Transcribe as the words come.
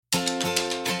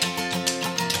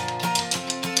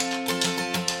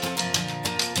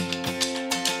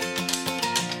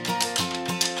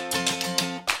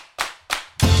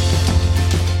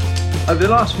Over the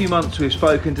last few months, we've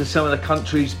spoken to some of the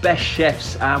country's best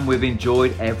chefs and we've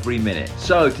enjoyed every minute.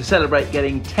 So to celebrate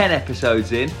getting 10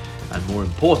 episodes in, and more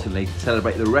importantly, to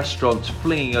celebrate the restaurants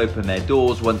flinging open their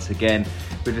doors once again,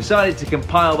 we've decided to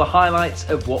compile the highlights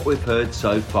of what we've heard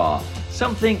so far.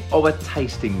 Something of a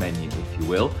tasting menu, if you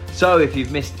will. So if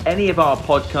you've missed any of our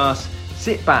podcasts,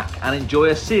 sit back and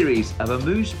enjoy a series of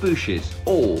amuse-bouches,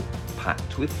 all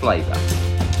packed with flavour.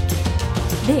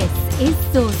 This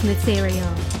is Source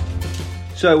Material.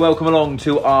 So welcome along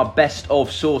to our best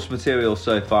of source material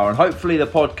so far, and hopefully the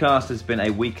podcast has been a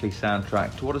weekly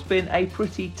soundtrack to what has been a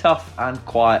pretty tough and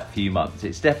quiet few months.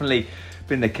 It's definitely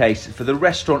been the case for the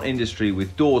restaurant industry,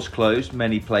 with doors closed,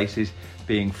 many places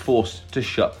being forced to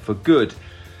shut for good.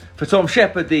 For Tom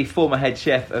Shepherd, the former head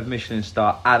chef of Michelin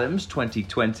star Adams,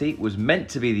 2020 was meant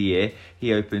to be the year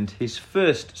he opened his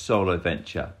first solo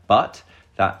venture, but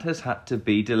that has had to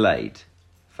be delayed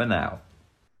for now.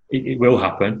 It will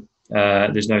happen.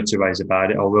 There's no two ways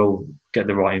about it. I will get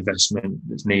the right investment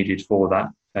that's needed for that.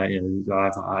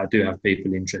 I do have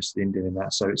people interested in doing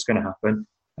that, so it's going to happen.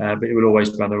 But it will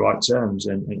always be on the right terms.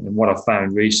 And what I've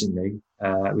found recently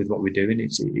with what we're doing,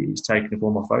 it's taken up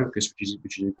all my focus,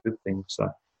 which is a good thing.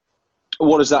 So,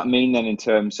 what does that mean then in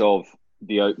terms of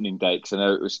the opening date? Because I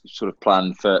know it was sort of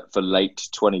planned for late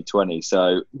 2020.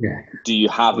 So, yeah. Do you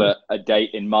have a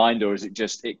date in mind, or is it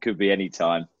just it could be any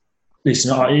time?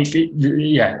 Listen, I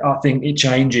think it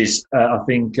changes. I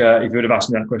think if you would have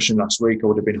asked me that question last week, I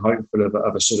would have been hopeful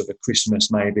of a sort of a Christmas,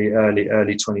 maybe early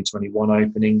 2021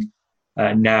 opening.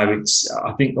 Now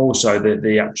I think also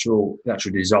the actual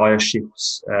desire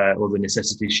shifts, or the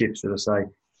necessity shifts, should I say,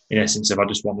 in essence of I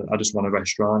just want a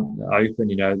restaurant open.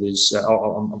 You know, there's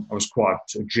I was quite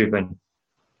sort of driven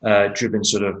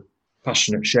sort of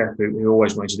passionate chef who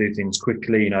always wanted to do things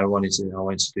quickly. You know, I wanted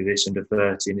to do this under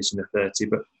 30 and this under 30,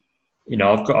 but you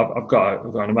know, I've got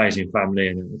an amazing family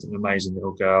and an amazing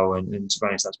little girl, and to be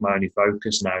honest, that's my only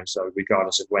focus now. So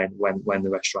regardless of when the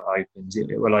restaurant opens, it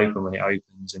will open when it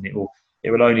opens, and it will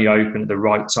only open at the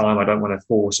right time. I don't want to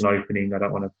force an opening. I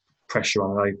don't want to pressure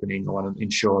on an opening. I want to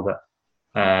ensure that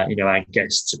our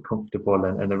guests are comfortable,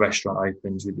 and the restaurant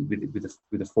opens with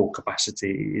the full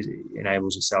capacity it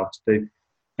enables itself to do.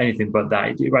 Anything but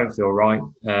that, it won't feel right.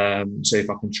 So if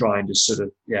I can try and just sort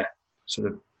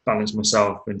of balance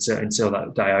myself until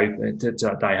that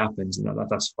day happens, and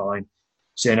that's fine.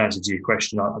 So in answer to your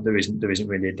question, there isn't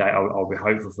really a date. I'll be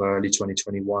hopeful for early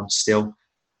 2021 still.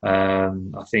 I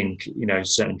think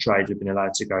certain trades have been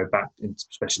allowed to go back,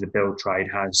 especially the build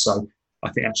trade has. So I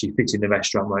think actually fitting the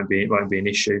restaurant won't be an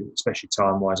issue, especially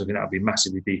time wise. I think that'll be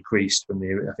massively decreased from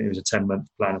I think it was a 10-month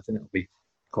plan. I think it'll be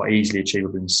quite easily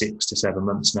achievable in 6 to 7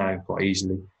 months now, quite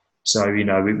easily. So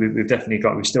we've definitely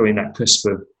we're still in that cusp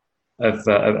of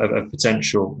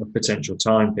potential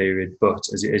time period, but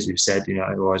as you've said,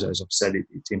 as I've said,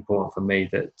 it's important for me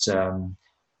that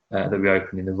we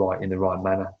open in the right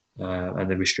manner,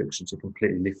 and the restrictions are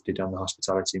completely lifted on the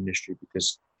hospitality industry,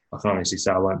 because I can honestly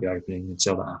say I won't be opening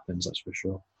until that happens. That's for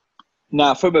sure.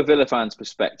 Now, from a Villa fan's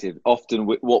perspective, often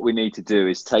what we need to do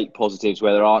is take positives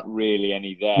where there aren't really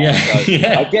any there. Yeah. So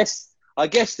Yeah. I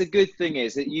guess the good thing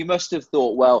is that you must have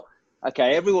thought, well,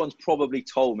 okay, everyone's probably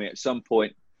told me at some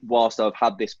point, whilst I've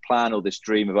had this plan or this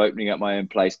dream of opening up my own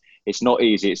place, it's not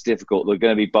easy, it's difficult, there are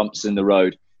going to be bumps in the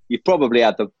road. You've probably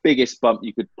had the biggest bump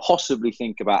you could possibly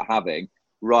think about having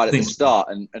right at the start,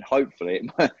 and hopefully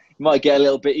it might get a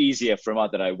little bit easier from, I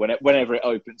don't know, whenever it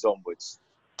opens onwards.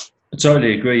 I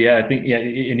totally agree. Yeah, I think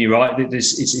and you're right.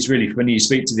 It's really when you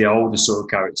speak to the older sort of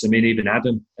characters. I mean, even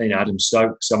Adam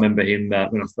Stokes. I remember him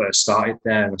when I first started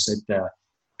there. I said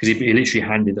because he literally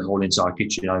handed the whole entire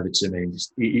kitchen over to me. And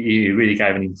he really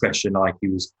gave an impression like he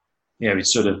was,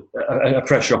 it's sort of a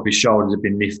pressure off his shoulders had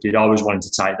been lifted. I always wanted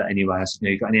to take that anyway. I said,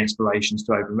 you got any aspirations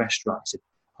to open a restaurant? He said,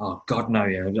 oh God, no.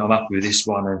 I'm happy with this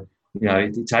one. And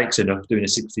it takes enough doing a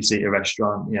 60-seater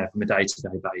restaurant, from a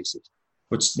day-to-day basis.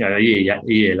 But a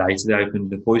year later, they opened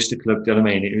the Oyster Club. Do you know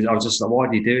what I mean? I was just like, why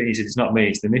do you do it? He said, it's not me,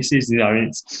 it's the missus.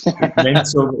 It's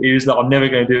mental. He was like, I'm never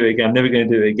going to do it again. I'm never going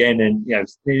to do it again. And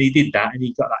he did that, and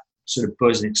he got that sort of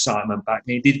buzz and excitement back.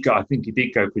 And I think he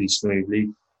did go pretty smoothly.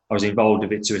 I was involved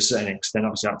with it to a certain extent.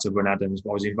 Obviously, I had to run Adams, but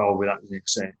I was involved with that to a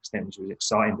certain extent, which was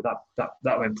exciting. But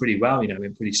that went pretty well. It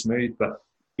went pretty smooth. But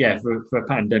yeah, for a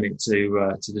pandemic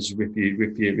to just rip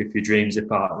your dreams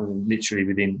apart, and literally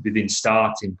within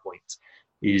starting point,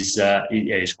 is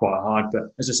quite hard.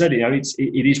 But as I said,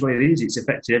 it is what it is. It's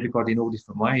affected everybody in all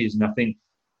different ways, and I think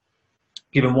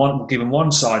given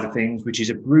one side of things, which is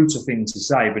a brutal thing to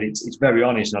say, but it's very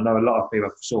honest. And I know a lot of people.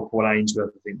 I saw Paul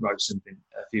Ainsworth, I think, wrote something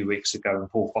a few weeks ago, and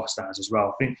Paul Foster has as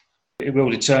well. I think It will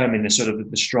determine the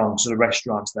strong sort of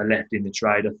restaurants that are left in the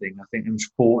trade. I think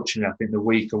unfortunately, I think the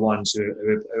weaker ones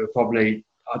are probably,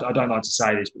 I don't like to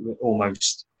say this, but we're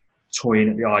almost toying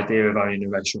at the idea of owning a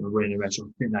restaurant or running a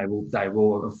restaurant. I think they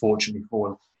will unfortunately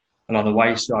fall along the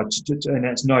wayside, and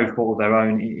it's no fault of their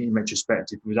own. In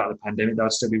retrospect, if it was out of the pandemic,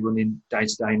 they'd still be running day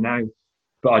to day now.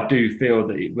 But I do feel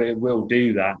that it will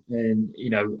do that, and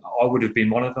I would have been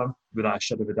one of them without a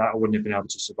shadow of a doubt. I wouldn't have been able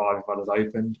to survive if I'd have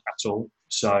opened at all.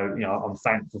 So I'm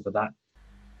thankful for that.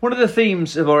 One of the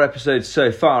themes of our episodes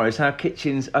so far is how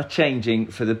kitchens are changing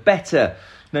for the better.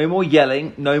 No more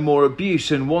yelling, no more abuse,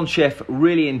 and one chef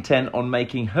really intent on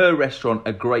making her restaurant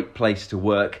a great place to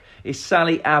work is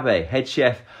Sally Abbey, head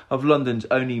chef of London's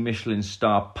only Michelin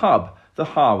star pub, the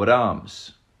Harwood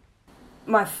Arms.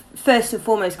 My first and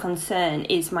foremost concern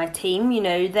is my team.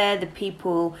 They're the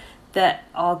people that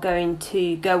are going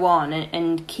to go on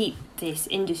and keep this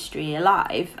industry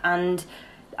alive, and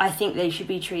I think they should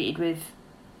be treated with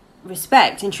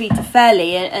respect and treated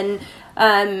fairly, and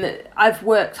I've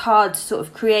worked hard to sort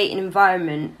of create an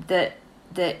environment that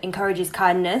encourages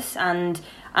kindness and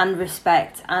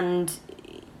respect and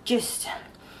just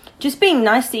being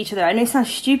nice to each other. I know it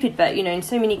sounds stupid, but in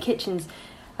so many kitchens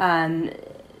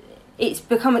it's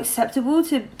become acceptable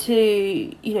to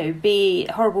be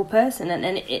a horrible person,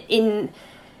 and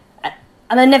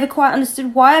I never quite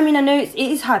understood why. I mean, I know it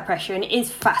is high pressure and it is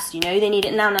fast, they need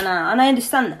it now, and I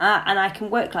understand that, and I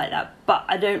can work like that, but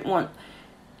I don't want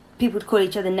people to call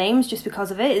each other names just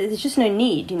because of it. There's just no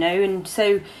need, and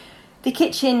so the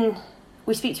kitchen,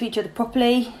 we speak to each other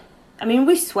properly. I mean,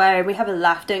 we swear and we have a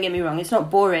laugh, don't get me wrong, it's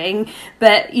not boring,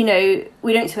 but,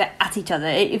 we don't swear at each other,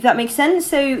 if that makes sense.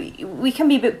 So we can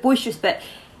be a bit boisterous, but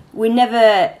we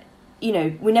never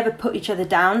put each other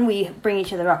down. We bring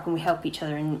each other up and we help each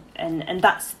other, and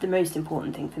that's the most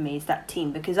important thing for me, is that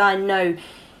team, because I know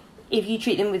if you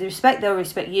treat them with respect, they'll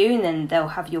respect you, and then they'll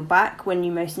have your back when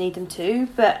you most need them to.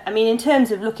 But, I mean, in terms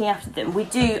of looking after them, we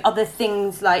do other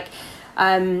things like...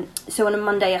 so on a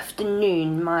Monday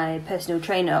afternoon, my personal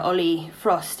trainer, Ollie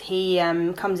Frost, he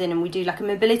comes in and we do like a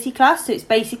mobility class. So it's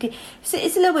basically, it's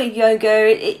a little bit of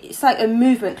yoga. It's like a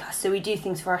movement class. So we do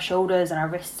things for our shoulders and our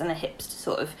wrists and our hips to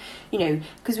sort of,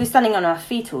 because we're standing on our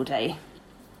feet all day,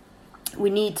 we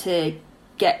need to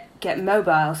get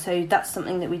mobile. So that's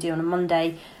something that we do on a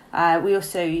Monday. We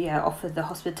also offer the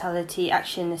Hospitality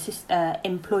Action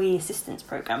Employee Assistance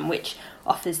Programme, which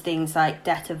offers things like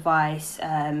debt advice,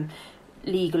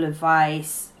 legal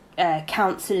advice,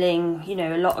 counselling.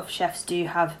 A lot of chefs do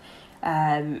have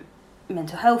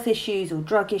mental health issues or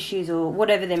drug issues or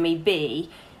whatever they may be,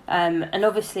 and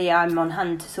obviously I'm on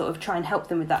hand to sort of try and help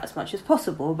them with that as much as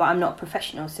possible, but I'm not a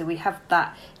professional, so we have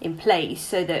that in place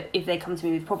so that if they come to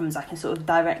me with problems, I can sort of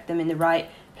direct them in the right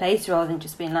place rather than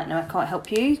just being like, no, I can't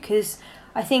help you. Because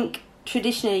I think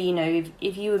traditionally,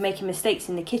 if you were making mistakes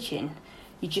in the kitchen,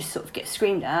 you just sort of get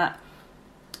screamed at.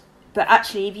 But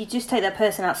actually, if you just take that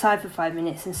person outside for 5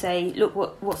 minutes and say, look,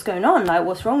 what's going on? Like,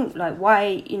 what's wrong? Like,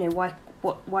 why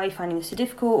are you finding this so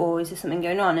difficult? Or is there something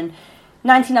going on? And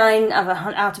 99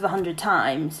 out of 100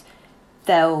 times,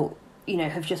 they'll,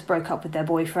 have just broke up with their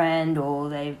boyfriend, or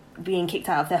they're being kicked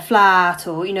out of their flat,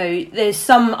 or, there's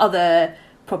some other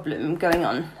problem going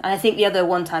on. And I think the other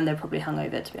one time they're probably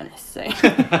hungover, to be honest. So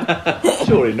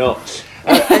Surely not.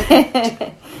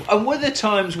 And were there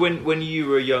times when you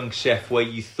were a young chef where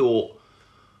you thought,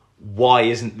 why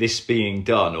isn't this being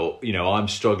done? Or, I'm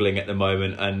struggling at the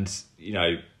moment, and,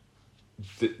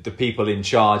 the people in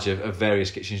charge of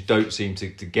various kitchens don't seem to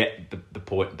get the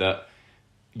point that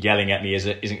yelling at me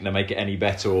isn't going to make it any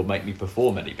better or make me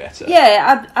perform any better?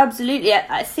 Yeah, absolutely.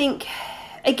 I think,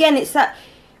 again, it's that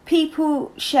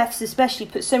people, chefs especially,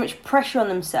 put so much pressure on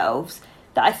themselves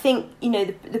that I think,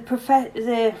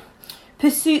 the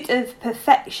pursuit of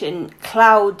perfection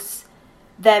clouds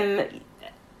their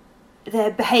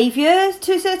behaviour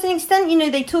to a certain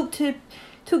extent. They talk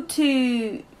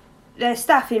to their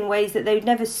staff in ways that they would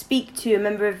never speak to a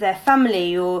member of their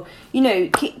family, or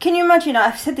can you imagine,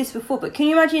 I've said this before, but can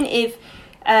you imagine if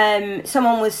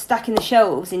someone was stacking the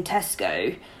shelves in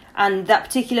Tesco and that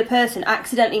particular person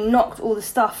accidentally knocked all the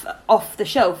stuff off the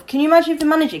shelf? Can you imagine if the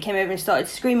manager came over and started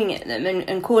screaming at them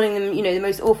and calling them the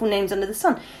most awful names under the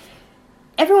sun?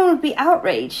 Everyone would be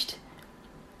outraged,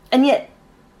 and yet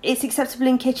it's acceptable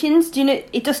in kitchens.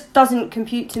 It just doesn't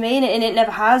compute to me, and it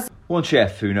never has. One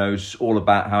chef who knows all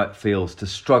about how it feels to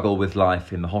struggle with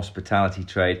life in the hospitality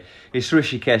trade is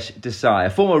Hrishikesh Desai, a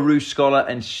former Rouge Scholar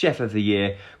and Chef of the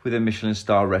Year with a Michelin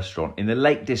star restaurant in the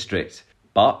Lake District.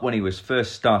 But when he was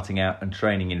first starting out and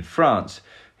training in France,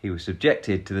 he was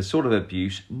subjected to the sort of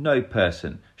abuse no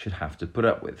person should have to put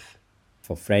up with.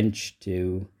 For French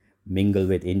to mingle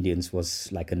with Indians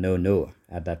was like a no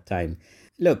at that time.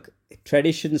 Look,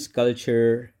 traditions,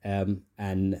 culture,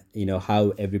 and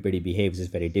how everybody behaves is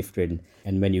very different.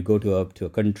 And when you go to a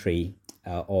country,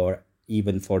 or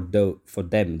even for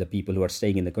them, the people who are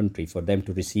staying in the country, for them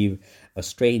to receive a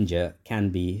stranger can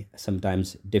be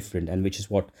sometimes different, and which is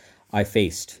what I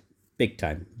faced big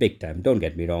time. Don't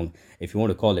get me wrong. If you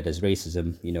want to call it as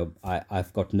racism,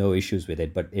 I've got no issues with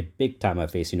it. But it big time I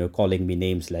faced, calling me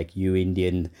names like "you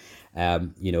Indian,"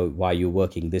 why are you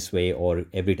working this way? Or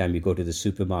every time you go to the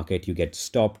supermarket, you get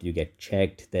stopped, you get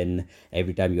checked. Then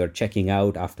every time you're checking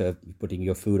out after putting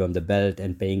your food on the belt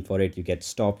and paying for it, you get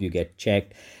stopped, you get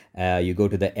checked. You go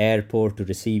to the airport to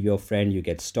receive your friend, you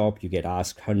get stopped, you get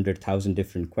asked 100,000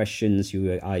 different questions.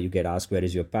 You get asked, where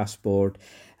is your passport?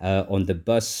 On the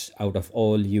bus, out of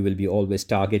all, you will be always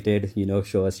targeted,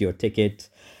 show us your ticket.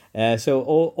 So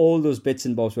all those bits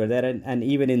and bobs were there. And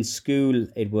even in school,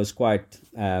 it was quite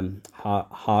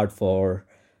hard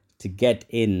to get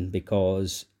in,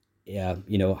 because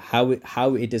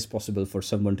how it is possible for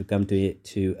someone to come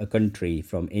to a country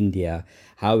from India,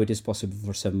 how it is possible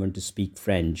for someone to speak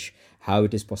French, how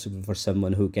it is possible for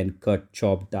someone who can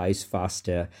chop, dice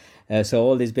faster. So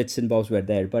all these bits and bobs were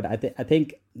there. But I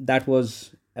think that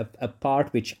was a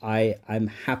part which I'm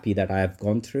happy that I have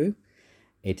gone through.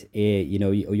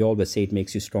 You always say it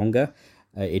makes you stronger.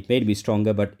 It made me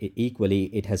stronger, but equally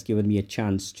it has given me a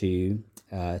chance to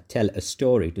tell a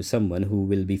story to someone who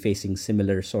will be facing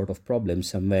similar sort of problems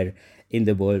somewhere in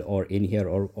the world, or in here,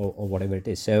 or whatever it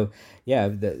is. So yeah,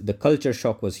 the culture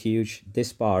shock was huge.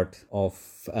 This part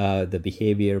of the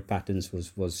behavior patterns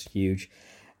was huge.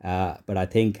 But I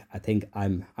think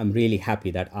I'm really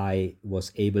happy that I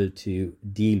was able to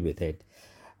deal with it.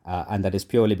 And that is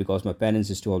purely because my parents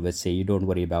used to always say, you don't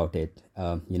worry about it.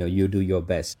 You do your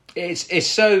best. It's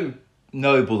so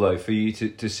noble, though, for you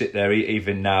to sit there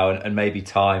even now, and maybe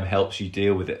time helps you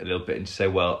deal with it a little bit, and say,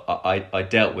 well, I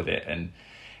dealt with it. And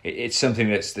it's something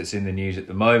that's in the news at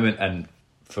the moment, and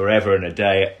forever and a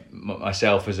day.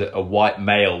 Myself as a white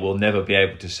male will never be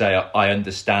able to say I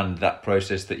understand that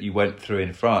process that you went through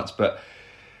in France. But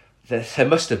there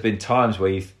must have been times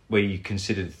where you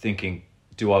considered thinking,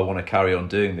 do I want to carry on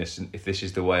doing this, and if this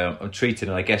is the way I'm treated?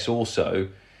 And I guess also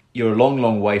you're a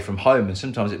long way from home, and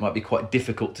sometimes it might be quite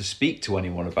difficult to speak to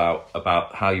anyone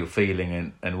about how you're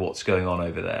feeling and what's going on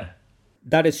over there.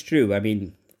 That is true. I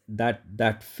mean,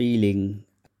 that feeling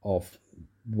of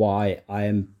why I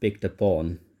am picked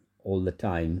upon all the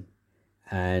time,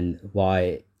 and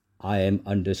why I am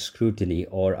under scrutiny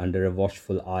or under a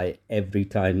watchful eye every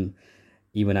time,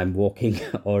 even I'm walking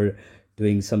or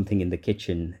doing something in the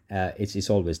kitchen, it's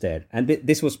always there. And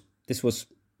this was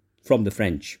from the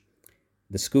French.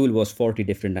 The school was 40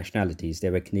 different nationalities.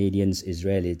 There were Canadians,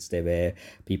 Israelis, there were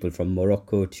people from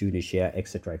Morocco, Tunisia,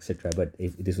 etc., etc. But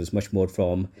this was much more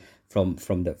from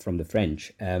the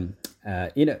French. I'll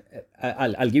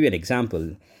give you an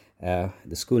example.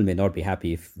 The school may not be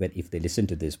happy if they listen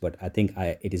to this, but I think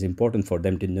it is important for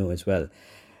them to know as well.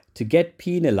 To get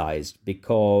penalized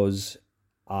because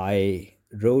I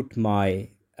wrote my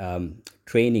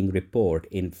training report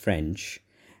in French,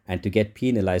 and to get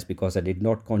penalized because I did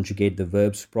not conjugate the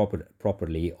verbs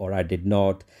properly, or I did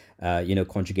not,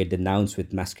 conjugate the nouns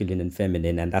with masculine and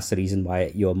feminine, and that's the reason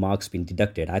why your mark's been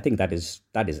deducted. I think that is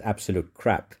absolute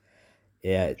crap.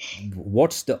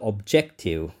 What's the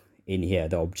objective in here?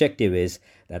 The objective is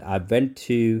that I went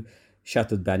to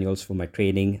Chateau de Banyuls for my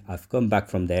training. I've come back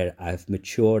from there. I've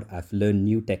matured. I've learned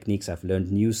new techniques. I've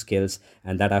learned new skills,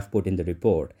 and that I've put in the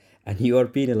report. And you are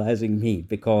penalizing me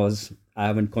because I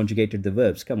haven't conjugated the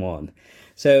verbs. Come on.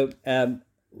 So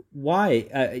why?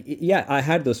 I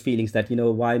had those feelings that,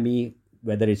 why me?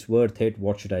 Whether it's worth it?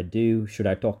 What should I do? Should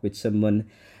I talk with someone?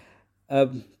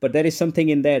 But there is something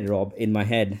in there, Rob, in my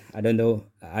head. I don't know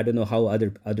how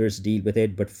others deal with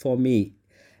it, but for me,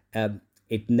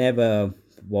 it never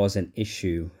was an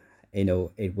issue.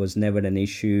 It was never an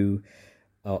issue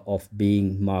of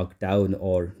being marked down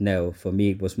or no. For me,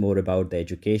 it was more about the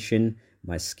education,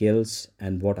 my skills,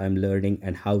 and what I'm learning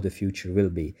and how the future will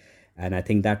be. And I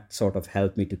think that sort of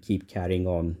helped me to keep carrying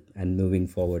on and moving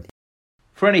forward.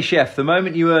 For any chef, the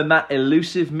moment you earn that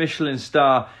elusive Michelin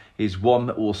star is one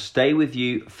that will stay with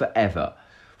you forever.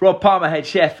 Rob Palmer, head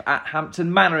chef at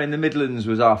Hampton Manor in the Midlands,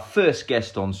 was our first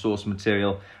guest on Source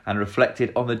Material and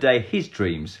reflected on the day his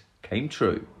dreams came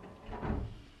true.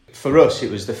 For us, it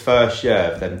was the first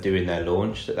year of them doing their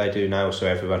launch that they do now, so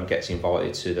everyone gets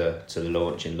invited to the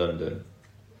launch in London.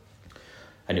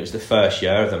 And it was the first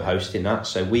year of them hosting that,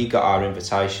 so we got our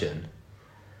invitation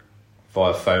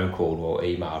via phone call or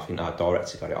email. I think our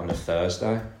director got it on a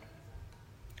Thursday.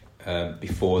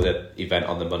 before the event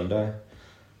on the Monday.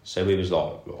 So we was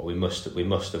like, well, we must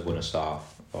have won a star.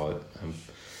 Like,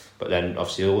 but then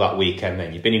obviously all that weekend,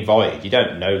 then you've been invited. You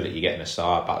don't know that you're getting a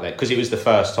star back then because it was the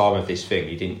first time of this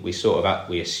thing. We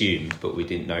assumed, but we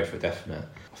didn't know for definite.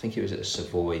 I think it was at the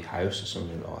Savoy House or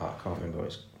something like that. I can't remember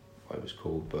what it was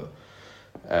called, but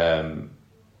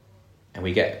and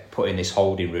we get put in this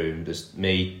holding room. There's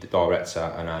me, the director,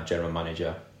 and our general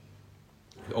manager.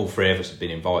 All three of us had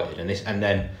been invited, and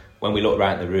then when we looked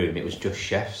around the room, it was just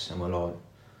chefs, and we're like,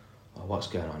 oh, what's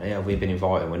going on here? We've been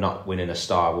invited. We're not winning a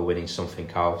star. We're winning something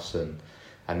else. And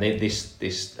then this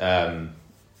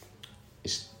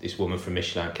woman from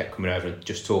Michelin kept coming over and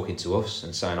just talking to us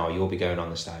and saying, "Oh, you'll be going on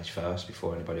the stage first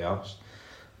before anybody else."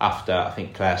 After I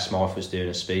think Claire Smythe was doing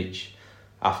a speech,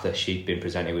 after she'd been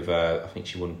presented with I think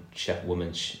she won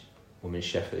women's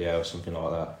chef of the year or something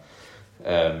like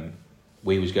that.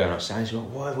 We was going on stage. Like,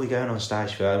 why are we going on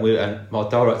stage for? And my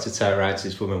director turned around to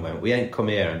this woman and went, "We ain't come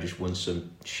here and just won some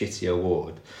shitty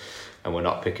award, and we're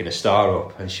not picking a star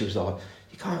up." And she was like,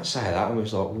 "You can't say that." And we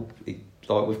was like,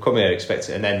 well, we've come here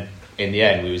expecting. And then in the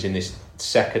end, we was in this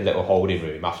second little holding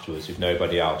room afterwards with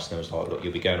nobody else. And I was like, "Look,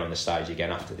 you'll be going on the stage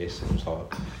again after this." And it was like,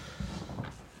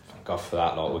 thank God for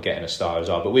that. Like, we're getting a star as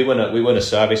well. But we won a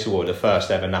service award, the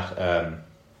first ever.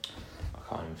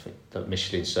 I can't even think, the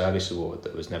Michelin Service Award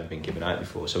that was never been given out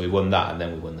before. So we won that, and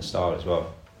then we won the star as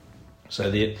well.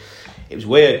 So it was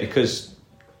weird because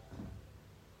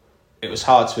it was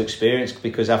hard to experience,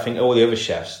 because I think all the other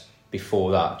chefs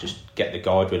before that just get the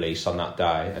guide release on that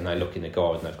day and they look in the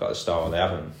guide and they've got a star or they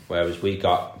haven't. Whereas we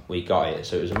got it,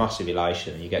 so it was a massive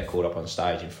elation, and you get called up on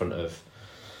stage in front of,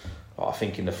 I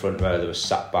think in the front row there was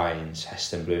Sat Baines,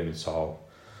 Heston Blumenthal,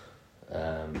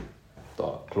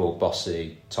 like Claude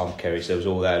Bossy, Tom Kerry. So it was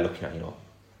all there looking at you like,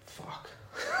 fuck.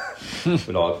 But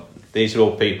like, these are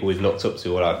all people we've looked up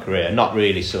to all our career, not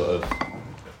really sort of.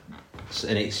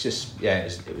 And it's just,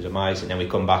 it was amazing. Then we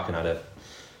come back and had a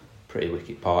pretty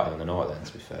wicked party on the night. Then,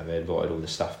 to be fair, we invited all the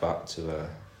staff back to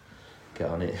get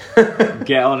on it.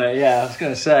 Get on it, yeah. I was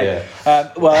going to say.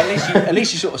 Yeah. Well, at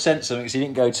least you sort of sensed something, because you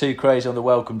didn't go too crazy on the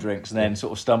welcome drinks and then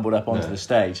sort of stumbled up onto the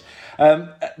stage.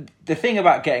 The thing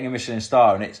about getting a Michelin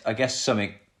star, and it's, I guess,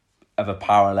 something of a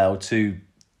parallel to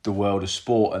the world of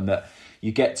sport, and that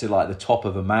you get to like the top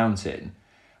of a mountain,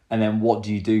 and then what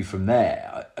do you do from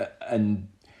there? And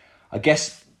I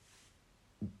guess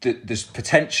there's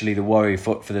potentially the worry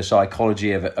for the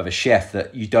psychology of a chef,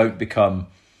 that you don't become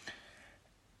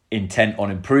intent on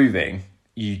improving,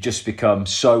 you just become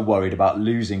so worried about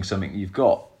losing something you've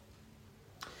got.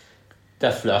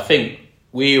 Definitely.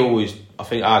 I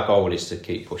think our goal is to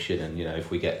keep pushing, and if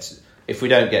we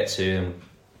don't get to them,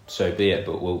 so be it,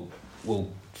 but we'll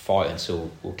fight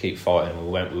until we'll keep fighting. We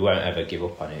won't ever give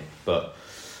up on it. But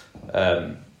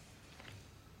the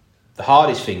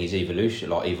hardest thing is evolution,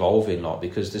 like evolving, like,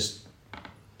 because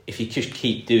if you just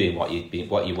keep doing what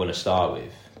you want to start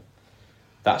with,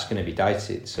 that's going to be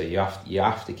dated. So you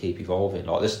have to keep evolving.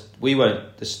 Like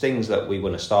there's things that we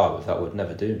want to start with that we'd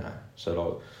never do now. So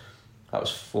like that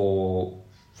was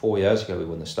 4 years ago we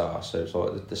won the star. So it's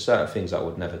like there's certain things that I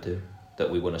would never do that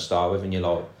we want to start with, and you're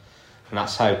like, and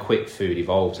that's how quick food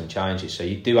evolves and changes. So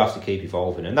you do have to keep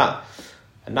evolving, and that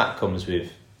comes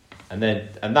with, and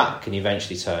that can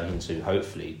eventually turn into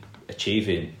hopefully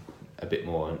achieving a bit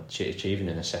more and achieving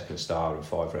in a second star and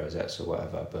 5 rosettes or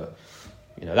whatever. But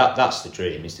that's the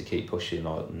dream, is to keep pushing,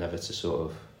 like never to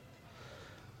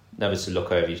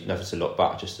look over, never to look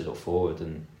back, just to look forward.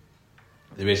 And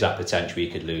there is that potential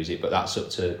you could lose it, but that's up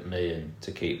to me, and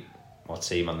to keep my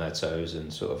team on their toes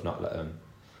and sort of not let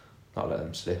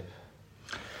them slip.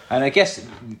 And I guess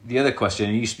the other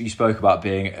question, you spoke about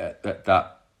being at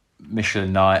that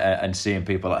Michelin night and seeing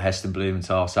people like Heston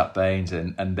Blumenthal, Sat Baines,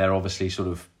 and they're obviously sort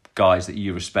of guys that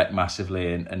you respect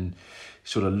massively and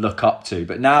sort of look up to.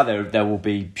 But now there will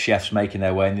be chefs making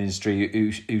their way in the industry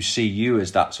who see you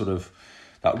as that sort of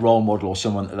that role model, or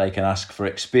someone that they can ask for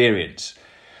experience.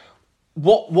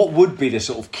 What would be the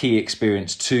sort of key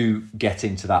experience to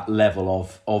getting to that level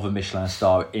of a Michelin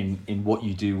star in what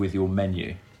you do with your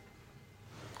menu?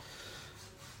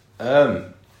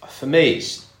 For me,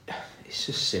 it's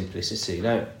just simplicity. You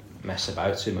don't mess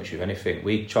about too much with anything.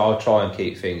 We try and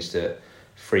keep things to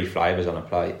 3 flavours on a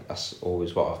plate. That's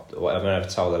always what I've ever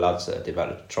told the lads that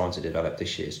are trying to develop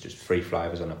this year, is just 3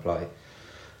 flavours on a plate.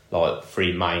 Like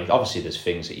 3 main. Obviously, there's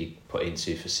things that you put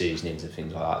into for seasonings and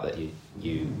things like that you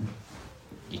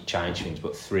change things,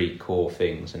 but 3 core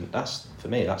things, and that's, for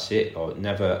me, that's it. Like,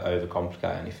 never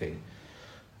overcomplicate anything.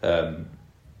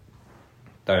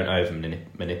 Don't over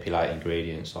manipulate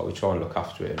ingredients. Like, we try and look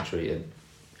after it and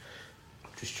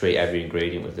just treat every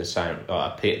ingredient with the same.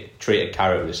 Treat a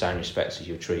carrot with the same respect as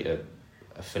you treat a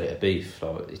fillet of beef.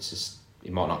 Like, it's just,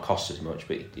 it might not cost as much,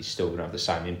 but it's still going to have the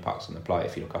same impact on the plate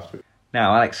if you look after it.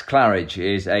 Now, Alex Claridge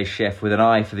is a chef with an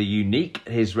eye for the unique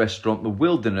at his restaurant, The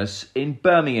Wilderness, in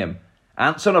Birmingham.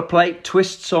 Ants on a plate,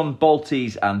 twists on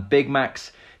Baltis and Big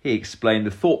Macs. He explained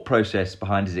the thought process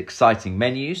behind his exciting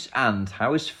menus and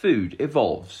how his food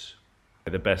evolves.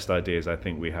 The best ideas I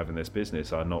think we have in this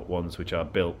business are not ones which are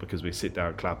built because we sit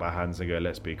down, clap our hands and go,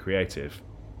 let's be creative.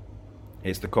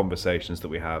 It's the conversations that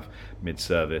we have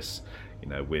mid-service, you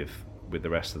know, with the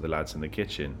rest of the lads in the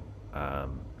kitchen.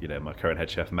 You know, my current head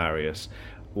chef, Marius,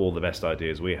 all the best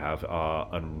ideas we have are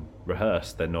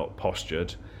unrehearsed. They're not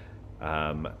postured.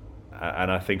 And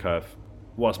I think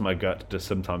whilst my gut does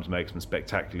sometimes make some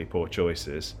spectacularly poor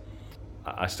choices,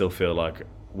 I still feel like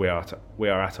we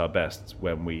are at our best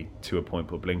when we, to a point,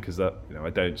 put blinkers up. You know, I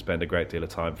don't spend a great deal of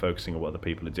time focusing on what other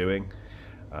people are doing.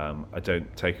 I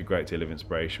don't take a great deal of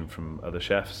inspiration from other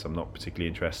chefs. I'm not particularly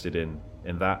interested in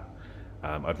that.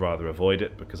 I'd rather avoid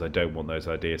it because I don't want those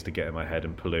ideas to get in my head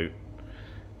and pollute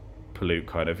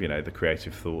kind of, you know, the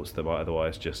creative thoughts that might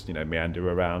otherwise just, you know,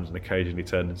 meander around and occasionally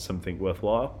turn into something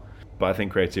worthwhile. But I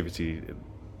think creativity,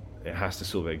 it has to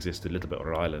sort of exist a little bit on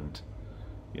an island.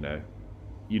 You know,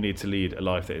 you need to lead a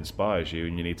life that inspires you,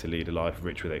 and you need to lead a life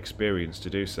rich with experience to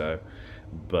do so.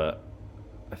 But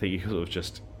I think you sort of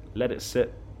just let it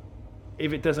sit.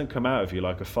 If it doesn't come out of you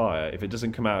like a fire, if it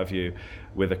doesn't come out of you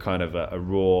with a kind of a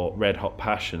raw, red hot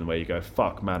passion where you go,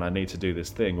 fuck man, I need to do this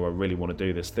thing, or I really want to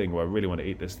do this thing, or I really want to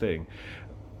eat this thing,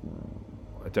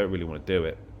 I don't really want to do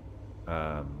it.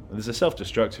 And there's a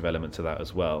self-destructive element to that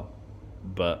as well,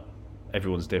 but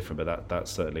everyone's different. But that's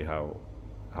certainly how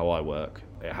I work.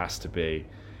 It has to be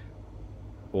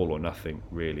all or nothing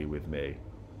really with me,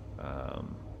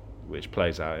 which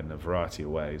plays out in a variety of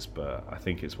ways, but I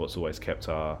think it's what's always kept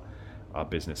our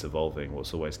business evolving,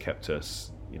 what's always kept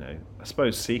us, you know, I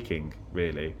suppose seeking,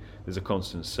 really. There's a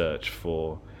constant search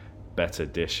for better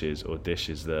dishes, or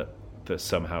dishes that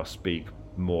somehow speak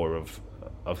more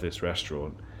of this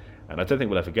restaurant. And I don't think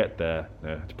we'll ever get there. You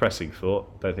know, depressing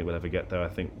thought. Don't think we'll ever get there. I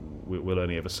think we'll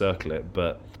only ever circle it.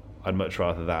 But I'd much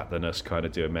rather that than us kind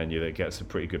of do a menu that gets a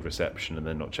pretty good reception and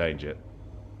then not change it.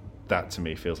 That to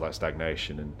me feels like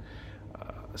stagnation, and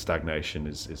stagnation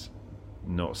is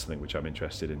not something which I'm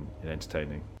interested in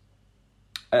entertaining.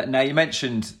 Now, you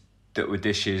mentioned that with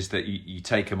dishes that you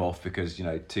take them off because, you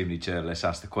know, too many journalists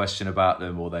ask the question about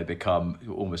them, or they become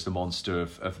almost a monster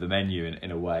of the menu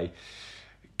in a way.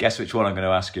 Guess which one I'm going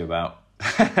to ask you about.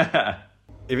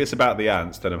 If it's about the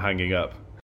ants, then I'm hanging up.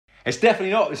 It's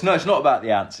definitely not. It's not about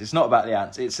the ants. It's not about the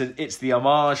ants. It's the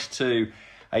homage to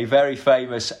a very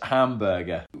famous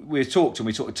hamburger. We sort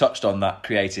of touched on that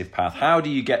creative path. How do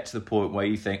you get to the point where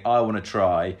you think, I want to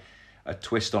try a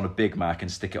twist on a Big Mac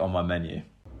and stick it on my menu?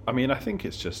 I mean, I think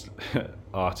it's just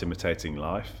art imitating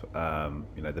life.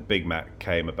 You know, the Big Mac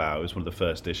came about. It was one of the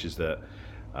first dishes that,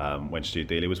 when Stu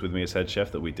Dealey was with me as head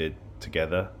chef, that we did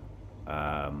together.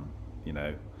 You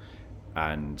know,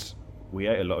 and we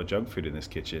ate a lot of junk food in this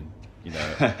kitchen. You know,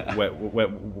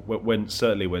 when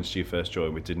Stu first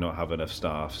joined, we did not have enough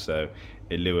staff. So,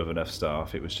 in lieu of enough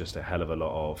staff, it was just a hell of a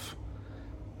lot of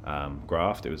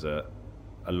graft. It was a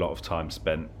lot of time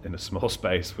spent in a small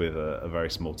space with a very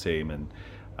small team, and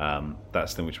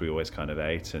that's the thing which we always kind of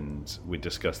ate. And we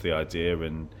discussed the idea,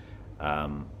 and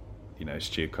you know,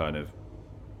 Stu kind of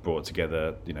brought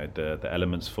together, you know, the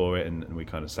elements for it, and we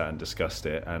kind of sat and discussed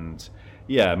it. And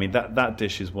yeah, I mean, that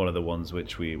dish is one of the ones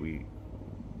which we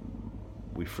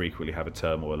frequently have a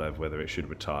turmoil over whether it should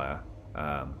retire.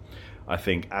 I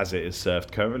think as it is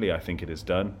served currently, I think it is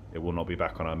done. It will not be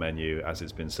back on our menu as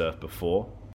it's been served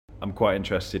before. I'm quite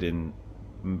interested in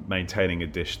maintaining a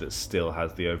dish that still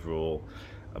has the overall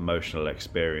emotional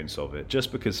experience of it,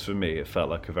 just because for me it felt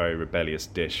like a very rebellious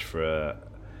dish for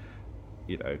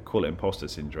you know, call it imposter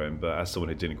syndrome, but as someone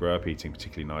who didn't grow up eating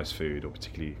particularly nice food or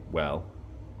particularly well,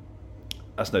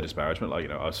 that's no disparagement. Like, you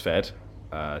know, I was fed.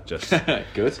 Just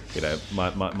good. You know, my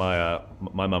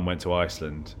mum went to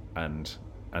Iceland and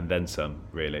then some,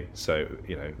 really. So,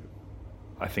 you know,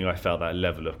 I think I felt that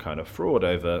level of kind of fraud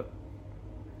over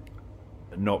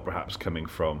not perhaps coming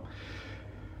from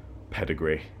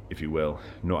pedigree, if you will,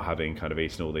 not having kind of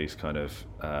eaten all these kind of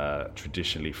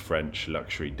traditionally French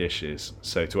luxury dishes.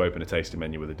 So to open a tasting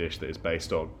menu with a dish that is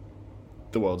based on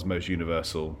the world's most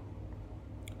universal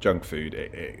junk food,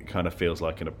 it kind of feels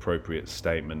like an appropriate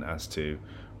statement as to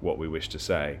what we wish to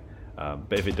say.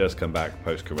 But if it does come back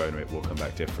post-corona, it will come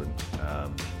back different,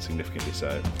 significantly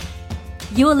so.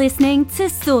 You're listening to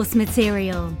Source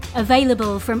Material,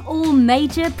 available from all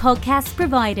major podcast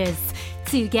providers.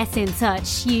 To get in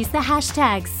touch, use the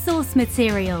hashtag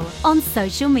 #SourceMaterial on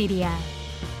social media.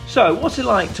 So, what's it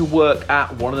like to work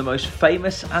at one of the most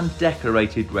famous and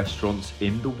decorated restaurants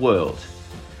in the world?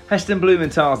 Heston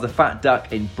Blumenthal's The Fat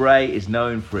Duck in Bray is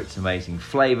known for its amazing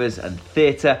flavours and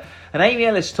theatre, and Amy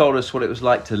Ellis told us what it was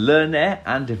like to learn there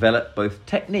and develop both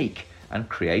technique and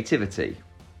creativity.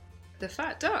 The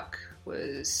Fat Duck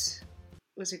was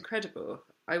incredible.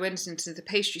 I went into the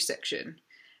pastry section,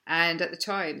 and at the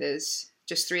time there's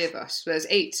just 3 of us. There's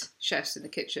 8 chefs in the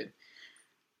kitchen.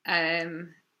 And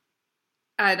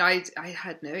I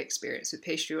had no experience with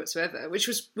pastry whatsoever, which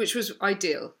was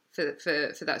ideal for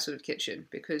that sort of kitchen,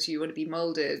 because you want to be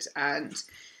moulded, and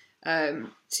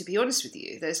to be honest with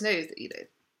you, there's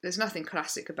nothing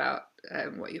classic about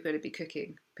what you're going to be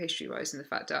cooking pastry wise in the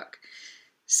Fat Duck.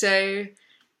 So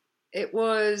it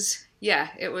was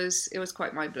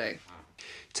quite mind blowing.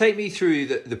 Take me through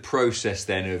the process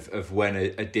then of when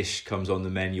a dish comes on the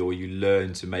menu, or you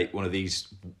learn to make one of these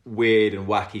weird and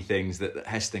wacky things that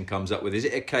Heston comes up with. Is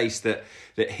it a case that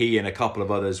he and a couple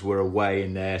of others were away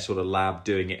in their sort of lab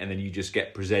doing it, and then you just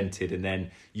get presented and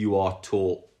then you are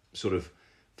taught sort of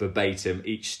verbatim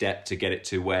each step to get it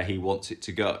to where he wants it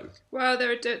to go? Well,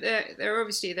 there are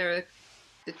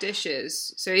the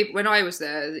dishes. So when I was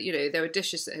there, there were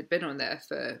dishes that had been on there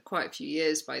for quite a few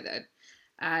years by then.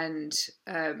 And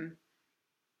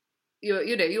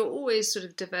you're always sort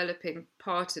of developing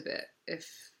part of it.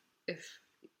 If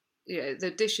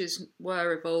the dishes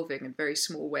were evolving in very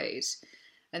small ways,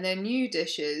 and then new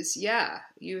dishes,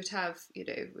 you would have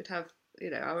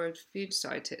our food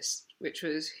scientist,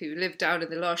 who lived down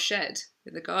in the last shed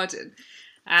in the garden,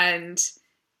 and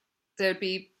there'd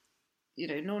be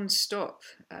non-stop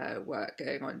work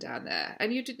going on down there,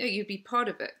 and you'd be part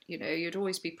of it. You'd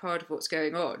always be part of what's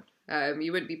going on.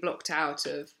 You wouldn't be blocked out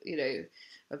of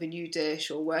a new dish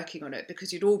or working on it,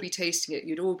 because you'd all be tasting it,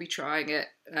 you'd all be trying it,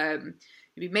 you'd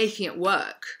be making it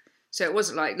work. So it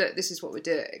wasn't like, look, this is what we're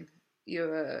doing.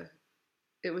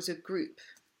 It was a group.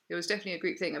 It was definitely a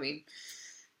group thing. I mean,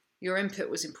 your input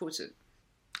was important.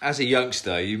 As a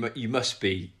youngster, you must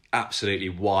be absolutely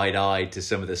wide-eyed to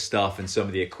some of the stuff and some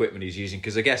of the equipment he's using,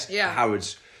 because I guess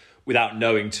Harrods, without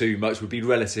knowing too much, would be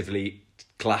relatively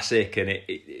classic, and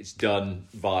it's done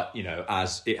by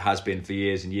as it has been for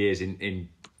years and years in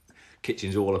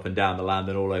kitchens all up and down the land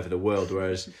and all over the world,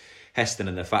 whereas Heston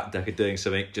and the Fat Duck are doing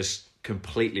something just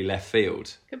completely left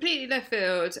field. But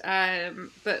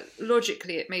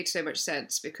logically it made so much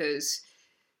sense, because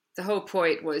the whole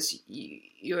point was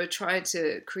you were trying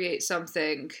to create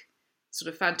something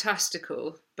sort of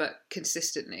fantastical but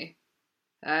consistently,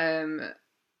 and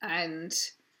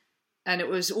it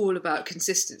was all about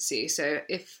consistency. So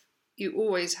if you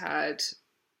always had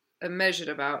a measured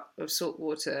amount of salt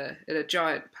water in a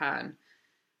giant pan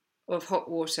of hot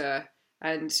water,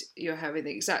 and you're having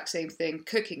the exact same thing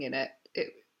cooking in it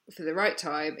for the right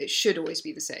time, it should always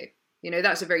be the same.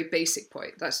 That's a very basic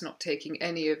point. That's not taking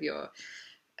any of your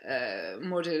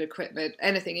modern equipment,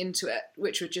 anything into it,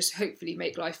 which would just hopefully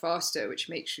make life faster, which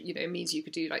means you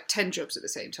could do like 10 jobs at the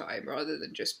same time rather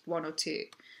than just 1 or 2.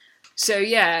 So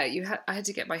I had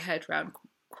to get my head around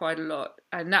quite a lot,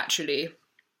 and naturally,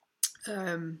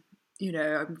 I'm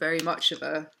very much of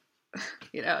a,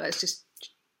 let's just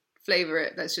flavour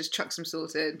it, let's just chuck some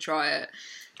salt in, try it,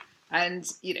 and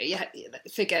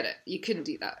forget it. You couldn't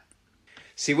do that.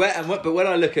 See, but when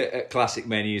I look at classic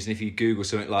menus, and if you Google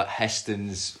something like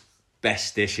Heston's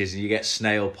best dishes, and you get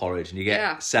snail porridge, and you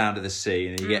get Sound of the Sea,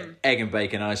 and you get egg and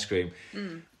bacon ice cream,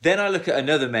 then I look at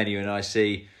another menu and I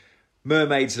see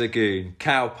Mermaid's Lagoon,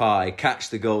 cow pie,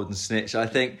 catch the golden snitch. I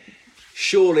think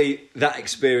surely that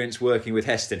experience working with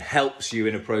Heston helps you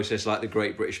in a process like the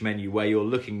Great British Menu, where you're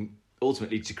looking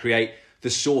ultimately to create the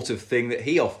sort of thing that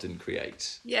he often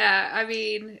creates. Yeah, I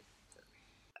mean,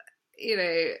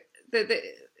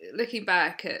 looking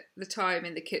back at the time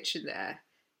in the kitchen there,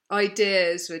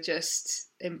 ideas were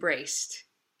just embraced,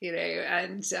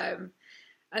 and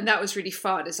that was really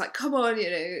fun. It's like, come on,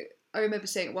 I remember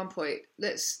saying at one point,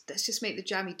 let's just make the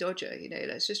jammy dodger,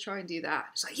 let's just try and do that.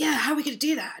 It's like, yeah, how are we going to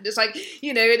do that? And it's like,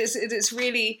 it's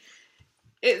really,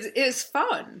 it's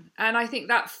fun. And I think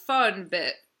that fun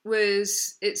bit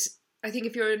I think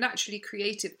if you're a naturally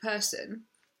creative person,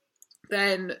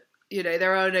 then,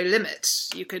 there are no limits.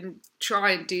 You can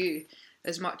try and do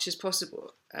as much as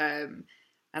possible. And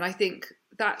I think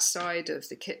that side of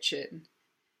the kitchen,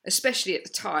 especially at the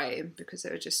time, because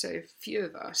there were just so few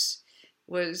of us,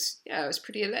 it was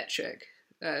pretty electric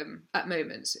at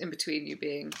moments, in between you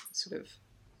being sort of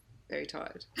very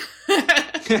tired.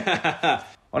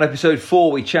 On episode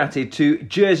 4, we chatted to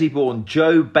Jersey-born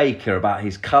Joe Baker about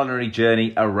his culinary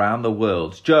journey around the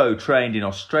world. Joe trained in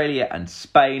Australia and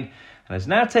Spain and has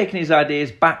now taken his ideas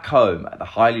back home at the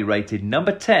highly rated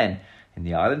number 10 in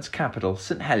the island's capital,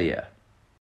 St Helier.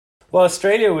 Well,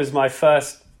 Australia was my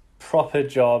first proper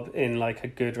job in like a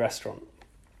good restaurant,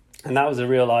 and that was a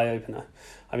real eye-opener.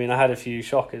 I mean, I had a few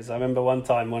shockers. I remember one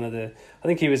time I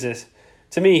think he was this...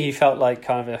 To me, he felt like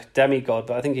kind of a demigod,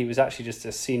 but I think he was actually just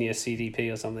a senior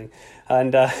CDP or something.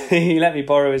 And he let me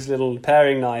borrow his little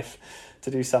paring knife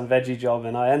to do some veggie job,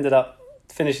 and I ended up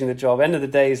finishing the job. End of the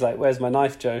day, he's like, "Where's my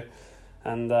knife, Joe?"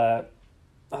 And I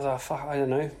was like, "Fuck, I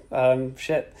don't know,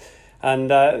 shit." And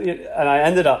I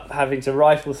ended up having to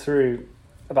rifle through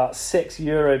about 6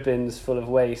 Euro bins full of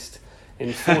waste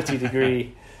in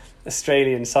 40-degree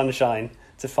Australian sunshine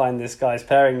to find this guy's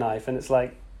paring knife, and it's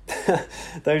like,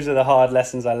 those are the hard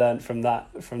lessons I learned from that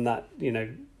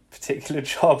particular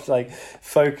job. Like,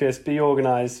 focus, be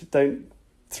organized, don't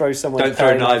throw someone's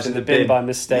paring knife in the bin by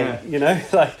mistake.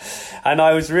 Yeah. And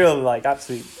I was real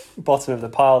absolute bottom of the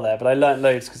pile there, but I learned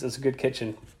loads because it was a good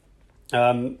kitchen.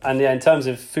 In terms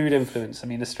of food influence, I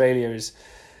mean, Australia is,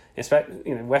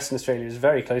 Western Australia is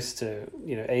very close to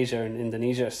Asia and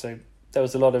Indonesia, so there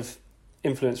was a lot of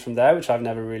influence from there, which I've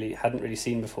hadn't really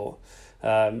seen before.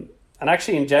 And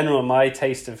actually, in general, my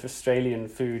taste of Australian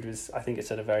food I think it's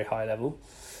at a very high level.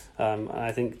 And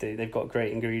I think they've got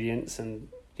great ingredients and,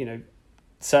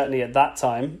 certainly at that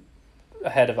time,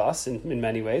 ahead of us in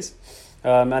many ways.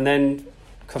 And then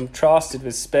contrasted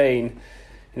with Spain,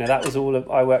 that was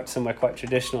I worked somewhere quite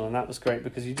traditional, and that was great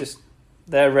because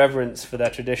their reverence for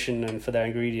their tradition and for their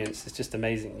ingredients is just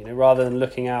amazing. Rather than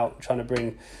looking out, trying to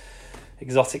bring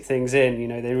exotic things in,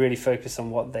 they really focus on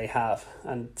what they have.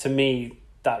 And to me,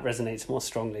 that resonates more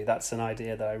strongly. That's an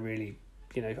idea that I really,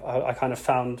 I kind of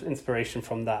found inspiration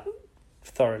from that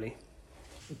thoroughly.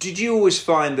 Did you always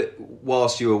find that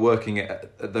whilst you were working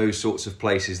at those sorts of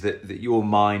places that your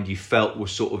mind, you felt,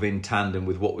 was sort of in tandem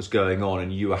with what was going on,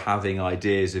 and you were having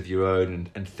ideas of your own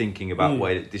and thinking about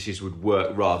way that dishes would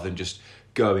work rather than just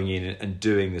going in and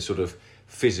doing the sort of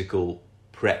physical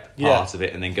prep part of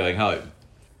it and then going home?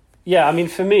 Yeah, I mean,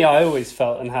 for me, I always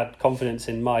felt and had confidence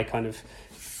in my kind of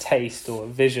taste or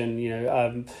vision.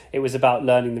 It was about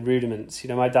learning the rudiments.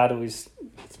 My dad always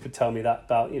would tell me that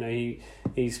about,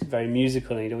 he's very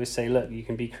musical, and he'd always say, look, you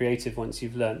can be creative once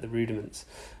you've learned the rudiments.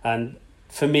 And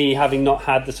for me, having not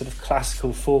had the sort of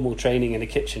classical formal training in a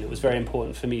kitchen, it was very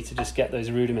important for me to just get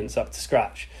those rudiments up to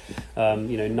scratch.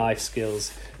 Knife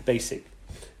skills, basic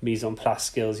mise en place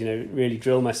skills, really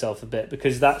drill myself a bit,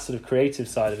 because that sort of creative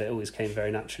side of it always came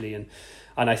very naturally. And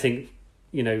I think,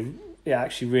 it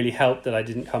actually really helped that I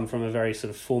didn't come from a very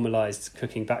sort of formalized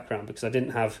cooking background, because I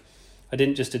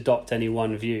didn't just adopt any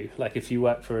one view. Like, if you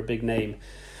work for a big name,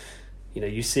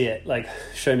 you see it. Like,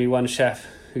 show me one chef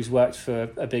who's worked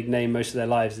for a big name most of their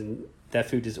lives, and their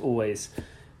food is always,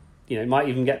 it might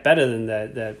even get better than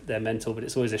their mentor, but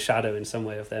it's always a shadow in some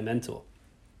way of their mentor.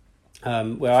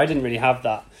 Where I didn't really have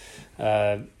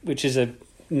that, which is a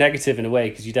negative in a way,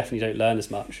 because you definitely don't learn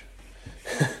as much.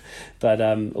 But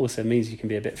also means you can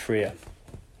be a bit freer.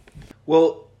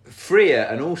 Well, freer,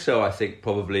 and also I think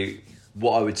probably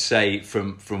what I would say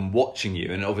from watching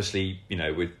you, and obviously,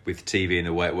 with TV and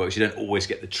the way it works, you don't always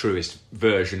get the truest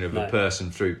version of a person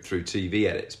through TV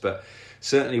edits, but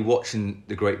certainly watching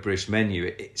the Great British Menu,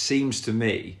 it seems to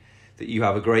me that you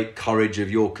have a great courage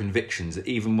of your convictions, that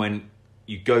even when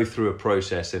you go through a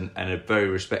process and a very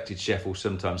respected chef will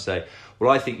sometimes say,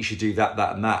 well, I think you should do that,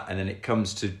 and that, and then it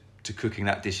comes to cooking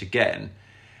that dish again,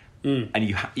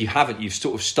 and you've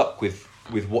sort of stuck with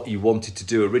what you wanted to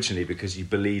do originally because you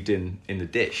believed in the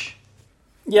dish.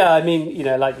 Yeah, I mean,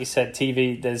 like you said,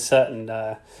 TV, there's certain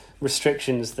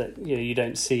restrictions that you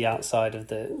don't see outside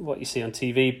of what you see on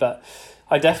TV, but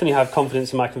I definitely have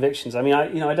confidence in my convictions. I mean,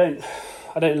 I don't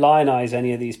lionize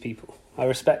any of these people. I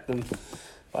respect them,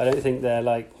 but I don't think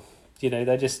they're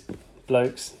they're just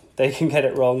blokes. They can get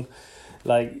it wrong.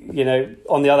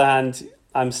 On the other hand,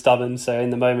 I'm stubborn, so in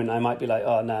the moment I might be like,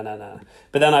 oh, no.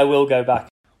 But then I will go back.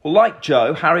 Well, like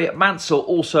Joe, Harriet Mansell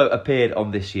also appeared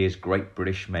on this year's Great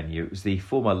British Menu. It was the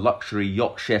former luxury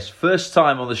yacht chef's first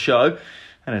time on the show.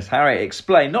 And as Harriet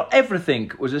explained, not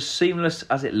everything was as seamless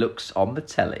as it looks on the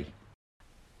telly.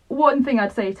 One thing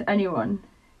I'd say to anyone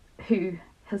who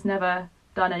has never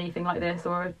done anything like this,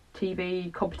 or a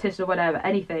TV competition or whatever,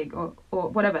 anything, or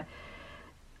whatever,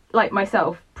 like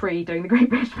myself, doing the Great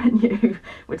British Menu,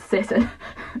 would sit and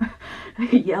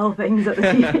yell things at the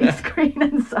TV screen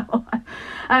and so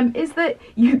on, is that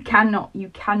you cannot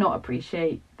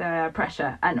appreciate the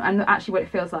pressure and actually what it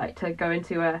feels like to go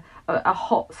into a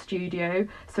hot studio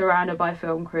surrounded by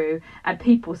film crew and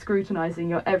people scrutinising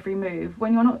your every move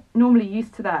when you're not normally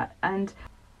used to that. And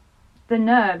the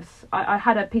nerves, I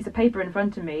had a piece of paper in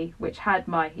front of me which had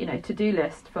my to-do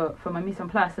list for my mise en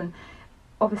place, and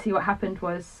obviously what happened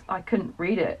was I couldn't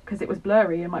read it because it was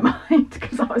blurry in my mind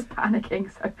because I was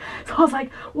panicking. So I was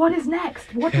like, what is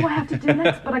next? What do I have to do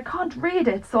next? But I can't read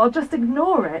it, so I'll just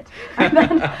ignore it.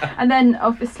 And then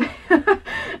obviously,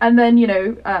 and then,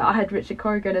 I had Richard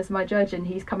Corrigan as my judge, and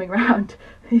he's coming round.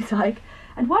 He's like,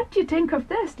 and what do you think of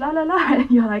this? La la la.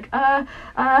 And you're like, and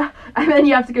then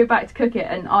you have to go back to cook it.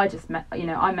 And I just,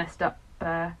 I messed up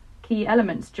key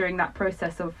elements during that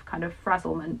process of kind of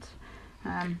frazzlement.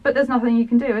 But there's nothing you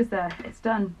can do, is there? It's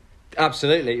done.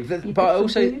 Absolutely, but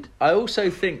I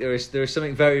also think there is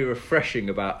something very refreshing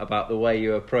about the way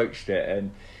you approached it,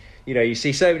 and you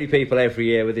see so many people every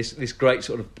year with this great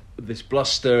sort of this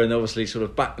bluster, and obviously sort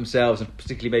of back themselves, and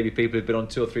particularly maybe people who've been on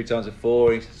 2 or 3 times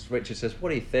before. And Richard says, "What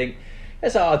do you think?"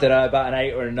 It's I don't know, about an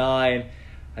 8 or a 9,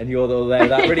 and you're all there,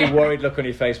 that really worried look on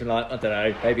your face, and like, I don't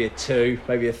know, maybe a 2,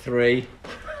 maybe a 3,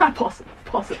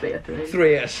 possibly a 3,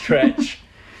 3 at a stretch.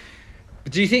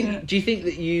 Do you think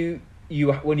that you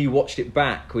when you watched it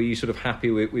back, were you sort of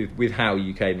happy with how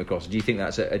you came across? Do you think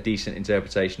that's a decent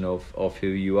interpretation of who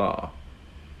you are?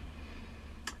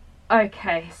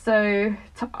 Okay, so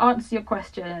to answer your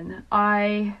question,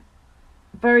 I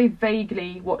very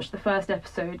vaguely watched the first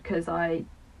episode because I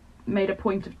made a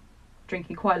point of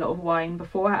drinking quite a lot of wine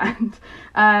beforehand.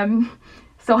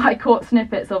 So I caught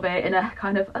snippets of it in a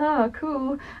kind of,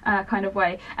 cool kind of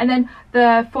way. And then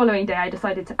the following day I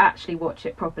decided to actually watch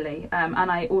it properly.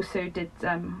 And I also did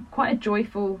quite a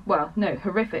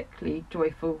horrifically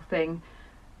joyful thing,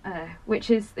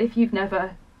 which is if you've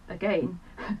never, again,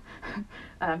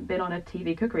 been on a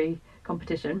TV cookery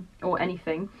competition or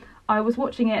anything, I was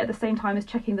watching it at the same time as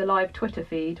checking the live Twitter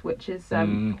feed, which is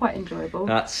quite enjoyable.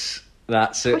 That's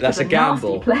a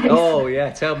gamble. Oh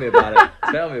yeah, tell me about it.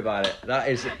 That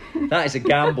is a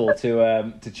gamble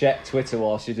to check Twitter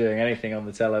whilst you're doing anything on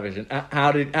the television.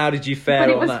 How did you fare on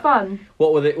that? But it was fun.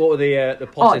 What were the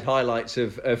potted highlights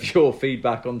of your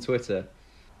feedback on Twitter?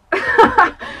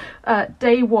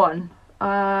 Day one,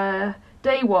 I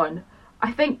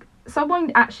think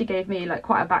someone actually gave me like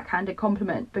quite a backhanded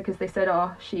compliment because they said,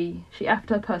 she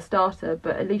effed up her starter,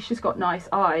 but at least she's got nice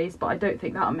eyes, but I don't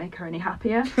think that'll make her any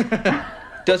happier.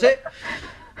 Does it?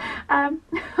 I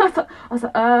was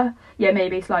like, yeah,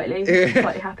 maybe slightly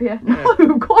happier. No,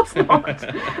 of course not.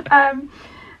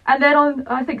 And then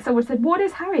I think someone said, what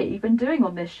is Harriet even doing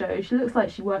on this show? She looks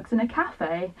like she works in a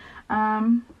cafe.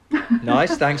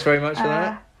 Nice, thanks very much for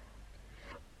that.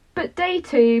 But day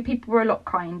 2, people were a lot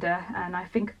kinder, and I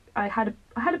think I had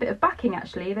a bit of backing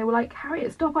actually. They were like,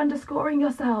 Harriet, stop underscoring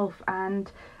yourself,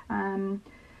 and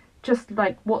just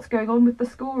like what's going on with the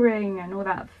scoring and all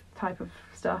that type of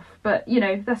stuff. But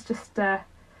that's just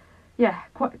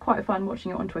quite fun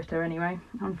watching it on Twitter anyway,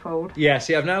 unfold. Yeah,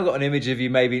 see, I've now got an image of you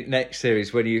maybe next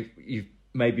series when you've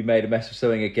maybe made a mess of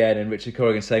something again, and Richard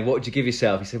Corrigan saying, what would you give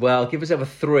yourself? He said, well, I'll give myself a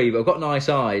 3, but I've got nice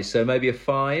eyes, so maybe a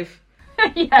 5.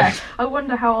 Yeah, I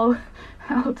wonder how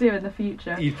I'll do in the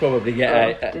future. You'd probably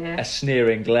get a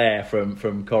sneering glare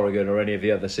from Corrigan or any of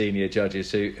the other senior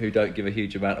judges who don't give a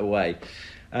huge amount away.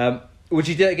 Would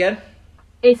you do it again?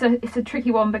 It's a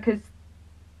tricky one because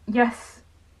yes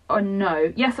or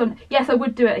no. Yes, I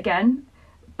would do it again,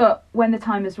 but when the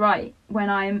time is right, when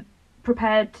I'm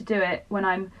prepared to do it, when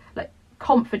I'm like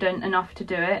confident enough to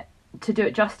do it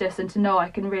justice, and to know I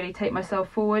can really take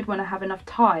myself forward, when I have enough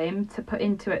time to put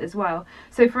into it as well.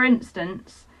 So for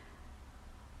instance,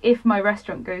 if my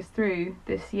restaurant goes through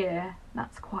this year,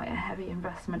 that's quite a heavy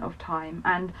investment of time,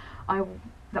 and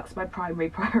that's my primary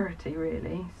priority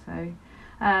really. So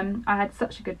I had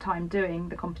such a good time doing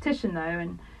the competition though,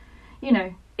 and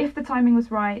if the timing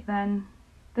was right, then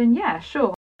yeah,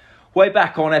 sure. Way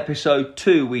back on episode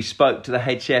 2, we spoke to the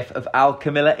head chef of Al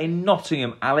Camilla in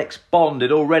Nottingham, Alex Bond.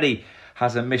 It already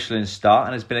has a Michelin star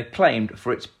and has been acclaimed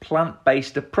for its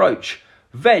plant-based approach.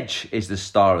 Veg is the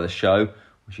star of the show,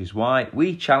 which is why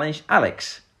we challenged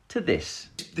Alex to this.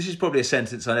 This is probably a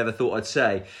sentence I never thought I'd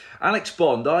say. Alex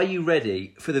Bond, are you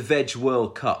ready for the Veg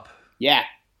World Cup? Yeah.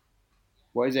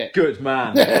 What is it? Good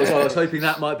man. I was hoping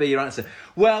that might be your answer.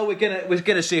 Well, we're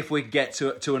gonna see if we can get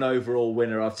to an overall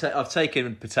winner. I've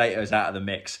taken potatoes out of the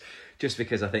mix just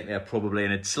because I think they're probably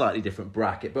in a slightly different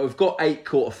bracket. But we've got 8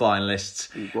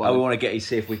 quarterfinalists, and we want to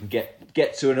see if we can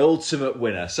get to an ultimate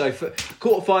winner. So for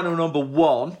quarterfinal number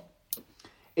 1,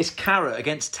 it's Carrot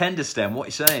against Tenderstem. What are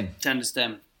you saying?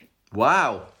 Tenderstem.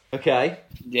 Wow. Okay.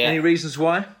 Yeah. Any reasons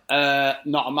why?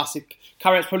 Not a massive.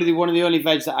 Carrot's probably one of the only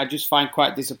veg that I just find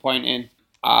quite disappointing.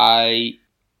 I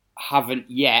haven't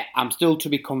yet. I'm still to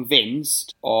be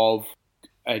convinced of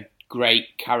a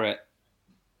great carrot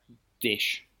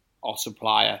dish or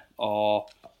supplier, or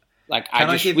like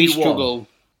we struggle. One?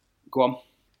 Go on.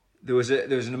 There was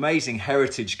an amazing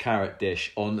heritage carrot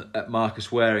dish at Marcus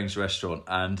Waring's restaurant,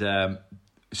 and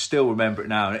still remember it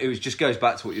now. And it just goes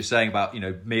back to what you're saying about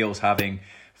meals having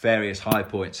various high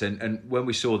points. And when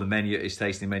we saw the menu, his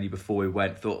tasting menu before we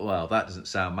went, thought, well, that doesn't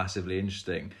sound massively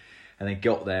interesting. And then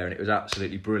got there and it was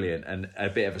absolutely brilliant, and a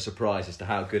bit of a surprise as to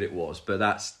how good it was. But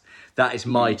that is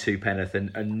my 2 penneth,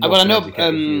 and not I know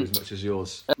as much as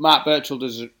yours. Mark Birchall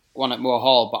does one at Moore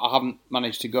Hall, but I haven't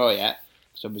managed to go yet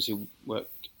because obviously work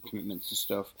commitments and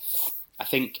stuff. I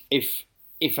think if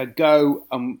I go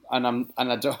and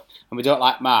we don't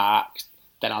like Mark,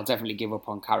 then I'll definitely give up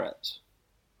on carrots.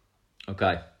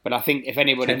 Okay. But I think if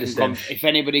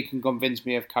anybody can convince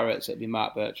me of carrots, it'd be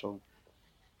Mark Birchall.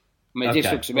 I mean,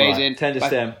 this looks amazing.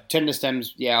 Right.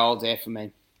 Tenderstem's, all day for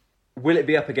me. Will it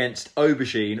be up against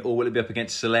aubergine or will it be up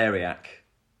against celeriac?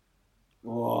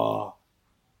 Oh,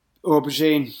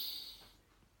 aubergine.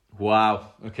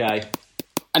 Wow. Okay.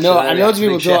 I know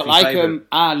people don't like them.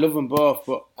 I love them both,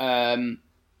 but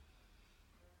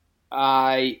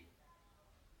I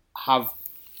have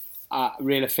a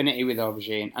real affinity with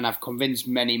aubergine, and I've convinced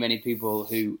many people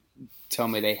who tell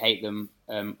me they hate them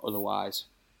otherwise.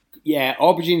 Yeah,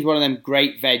 aubergine's one of them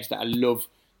great veg that I love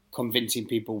convincing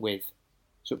people with.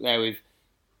 It's up there with,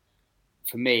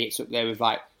 for me, it's up there with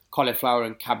like cauliflower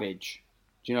and cabbage.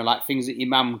 Do you know, like things that your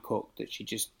mum cooked that she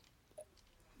just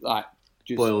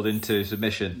boiled into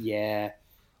submission. Yeah.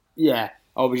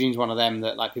 Aubergine's one of them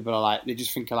that like people are like, they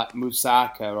just think of like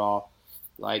moussaka or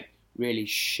like really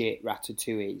shit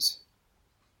ratatouilles.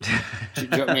 Do you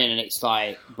know what I mean? And it's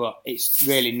like, but it's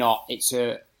really not. It's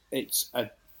a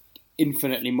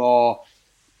infinitely more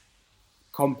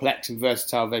complex and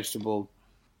versatile vegetable.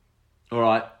 All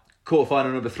right.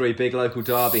 Quarterfinal number 3, big local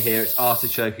derby here. It's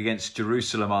artichoke against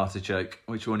Jerusalem artichoke.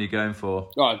 Which one are you going for?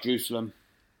 Oh, Jerusalem.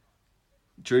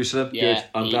 Jerusalem? Yeah, good.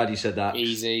 I'm glad you said that.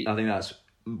 Easy. I think that's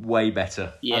way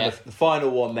better. Yeah. And the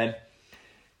final one then,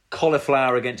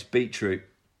 cauliflower against beetroot.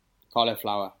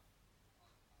 Cauliflower.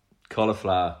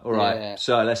 All right. Yeah.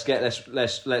 So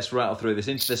let's rattle through this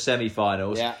into the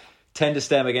semi-finals. Yeah.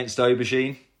 Tenderstem against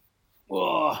aubergine.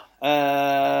 Oh,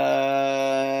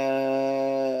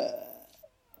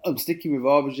 I'm sticking with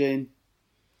aubergine.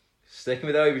 Sticking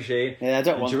with aubergine. Yeah, I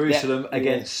don't want Jerusalem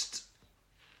against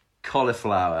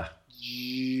cauliflower.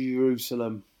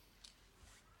 Jerusalem.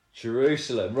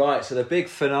 Right, so the big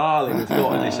finale we've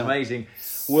got in this amazing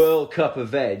World Cup of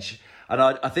Veg, and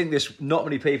I think not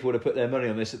many people would have put their money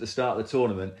on this at the start of the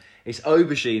tournament. It's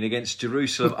aubergine against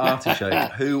Jerusalem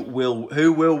artichoke. Who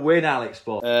will win, Alex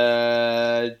Bob?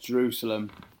 Jerusalem.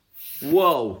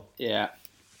 Whoa. Yeah.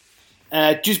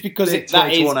 Just because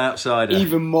that is outsider.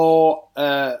 Even more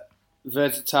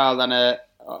versatile than an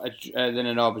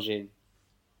aubergine.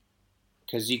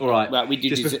 Because we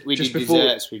did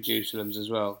desserts with Jerusalems as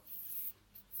well.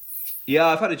 Yeah,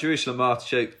 I've had a Jerusalem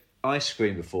artichoke ice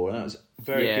cream before, and that was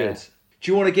very good.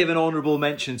 Do you want to give an honourable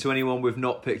mention to anyone we've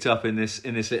not picked up in this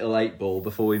little 8-ball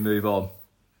before we move on?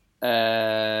 Hispy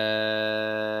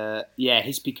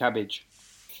cabbage.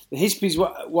 The hispy's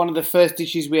one of the first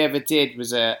dishes we ever did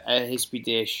was a hispy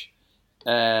dish,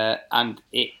 and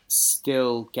it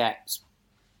still gets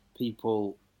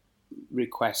people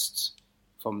requests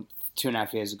from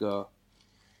 2.5 years ago.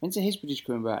 When's the hispy dish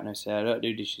coming back? And I say, I don't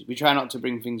do dishes. We try not to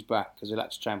bring things back because we like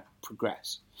to try and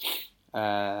progress.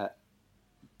 But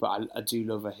I do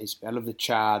love a hispy. I love the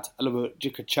chard. I love a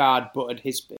charred buttered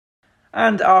hispy.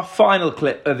 And our final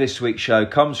clip of this week's show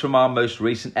comes from our most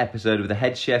recent episode with the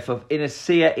head chef of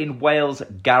Inisea in Wales,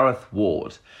 Gareth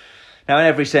Ward. Now, in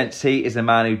every sense, he is a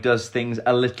man who does things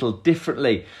a little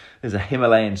differently. There's a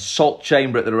Himalayan salt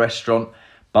chamber at the restaurant,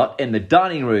 but in the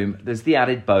dining room, there's the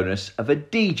added bonus of a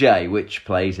DJ, which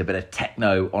plays a bit of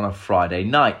techno on a Friday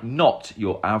night, not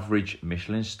your average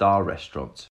Michelin star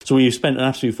restaurant. So we've spent an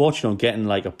absolute fortune on getting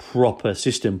like a proper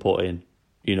system put in.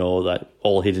 You know, like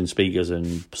all hidden speakers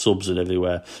and subs and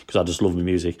everywhere, because I just love my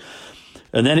music.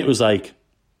 And then it was like,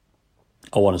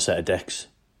 I want a set of decks.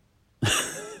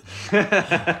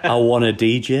 I want a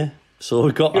DJ. So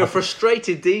we got. You're a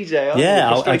frustrated DJ, aren't you?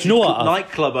 Yeah, you know what?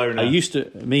 Nightclub owner.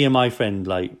 Me and my friend,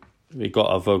 like, we got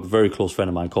a very close friend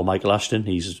of mine called Michael Ashton.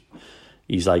 He's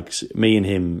like me and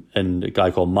him and a guy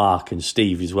called Mark and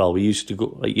Steve as well. We used to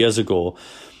go, like, years ago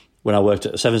when I worked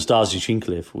at Seven Stars in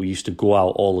Shincliffe. We used to go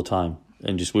out all the time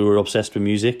and we were obsessed with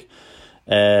music,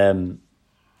 in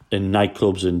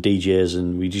nightclubs and DJs,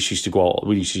 and we just used to go out.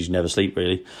 We used to never sleep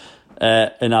really,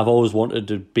 and I've always wanted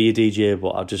to be a DJ,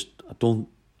 but I don't.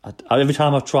 Every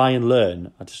time I try and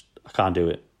learn, I can't do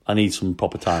it. I need some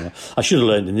proper time. I should have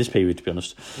learned in this period, to be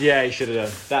honest. Yeah, you should have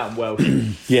done that and Welsh.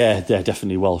 Yeah, they're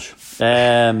definitely Welsh.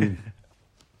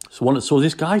 So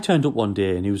this guy turned up one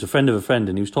day, and he was a friend of a friend,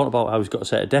 and he was talking about how he's got a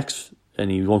set of decks and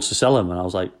he wants to sell them. And I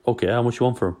was like, okay, how much you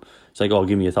want for them? He's like, oh,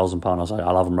 give me £1,000. I was like,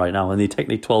 I'll have them right now. And they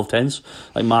technically 1210s,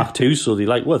 like Mark II, so they're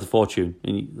like worth a fortune.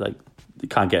 And you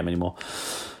can't get them anymore.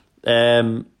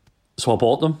 So I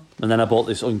bought them, and then I bought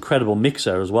this incredible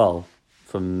mixer as well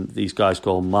from these guys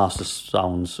called Master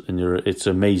Sounds, and it's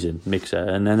an amazing mixer.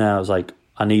 And then I was like,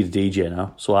 I need a DJ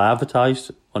now. So I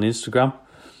advertised on Instagram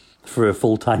for a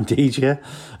full-time DJ,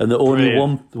 and the only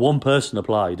one person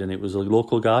applied, and it was a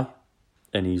local guy,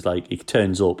 and he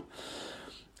turns up,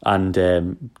 and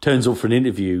turns up for an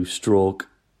interview stroke,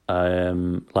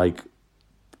 like,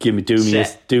 do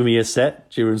me a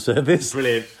set during service.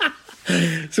 Brilliant.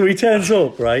 So he turns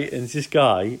up, right, and it's this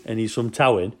guy, and he's from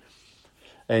Towin,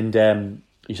 and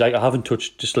he's like, I haven't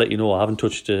touched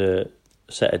a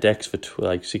set of decks for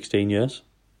 16 years.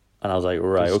 And I was like,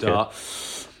 right, okay.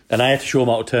 And I had to show him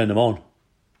how to turn them on,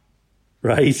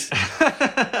 right,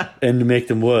 and make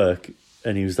them work.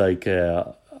 And he was like,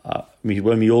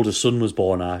 when my oldest son was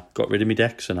born, I got rid of my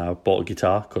decks and I bought a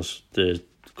guitar because the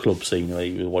club scene,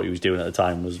 what he was doing at the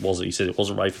time he said it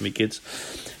wasn't right for me kids.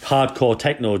 Hardcore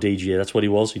techno DJ, that's what he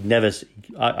was.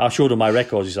 I showed him my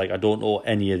records. He's like, I don't know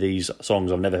any of these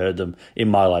songs. I've never heard them in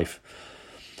my life.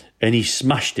 And he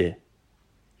smashed it.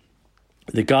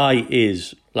 The guy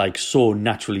is like so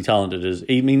naturally talented.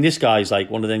 This guy's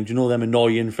like one of them, do you know them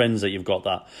annoying friends that you've got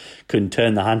that can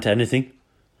turn their hand to anything?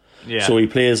 Yeah. So he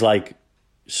plays like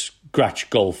scratch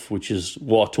golf, which is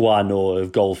what I know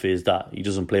of golf is that he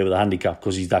doesn't play with a handicap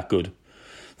because he's that good.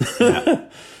 Yeah.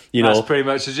 That's pretty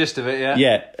much the gist of it, yeah.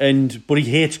 Yeah, but he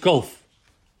hates golf.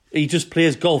 He just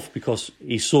plays golf because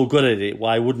he's so good at it.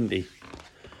 Why wouldn't he?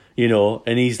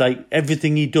 And he's like,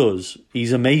 everything he does,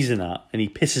 he's amazing at, and he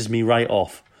pisses me right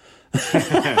off.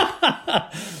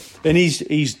 And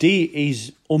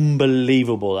he's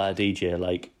unbelievable at a DJ,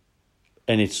 like,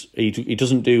 and he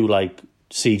doesn't do like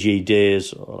CG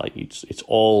days or like it's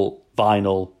all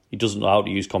vinyl. He doesn't know how to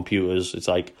use computers. It's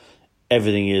like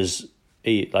everything is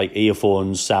like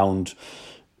earphones, sound,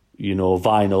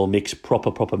 vinyl mix,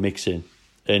 proper mixing,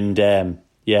 and and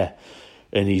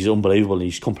he's unbelievable. And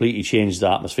he's completely changed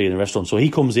the atmosphere in the restaurant. So he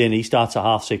comes in, he starts at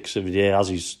 6:30 every day, has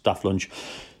his staff lunch,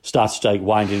 starts like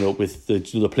winding up with the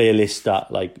playlist that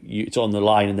like it's on the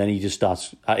line, and then he just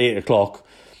starts at 8:00.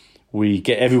 We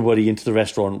get everybody into the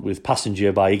restaurant with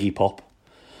Passenger by Iggy Pop,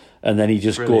 and then he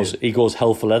just goes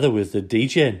hell for leather with the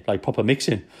DJing, like proper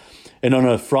mixing. And on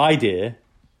a Friday,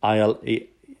 I'll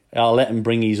let him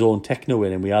bring his own techno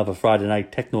in, and we have a Friday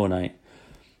night techno night.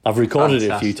 I've recorded it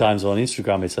a few times on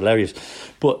Instagram. It's hilarious.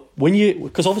 But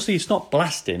because obviously it's not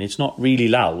blasting, it's not really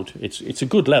loud. It's a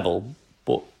good level,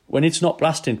 but when it's not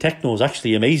blasting, techno is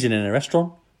actually amazing in a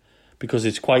restaurant because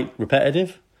it's quite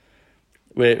repetitive.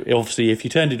 Where obviously if you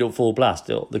turned it up full blast,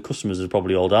 the customers would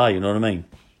probably all die. You know what I mean?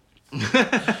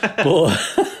 But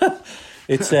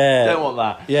it's don't want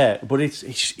that. Yeah, but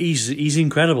he's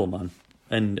incredible, man,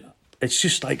 and it's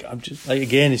just like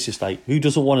it's just like who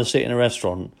doesn't want to sit in a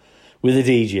restaurant with a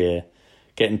DJ,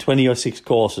 getting 20 or 6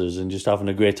 courses and just having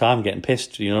a great time, getting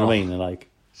pissed. You know what I mean? And like,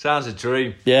 sounds a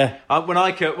dream. Yeah. When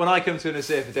I come to an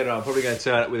Nasir for dinner, I'm probably going to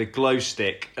turn up with a glow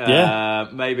stick.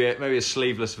 Maybe a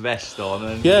sleeveless vest on.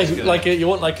 And you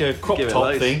want like a crop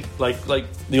top thing, like the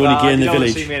only gear in the village. You don't want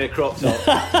to see me in a crop top.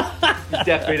 You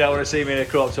definitely don't want to see me in a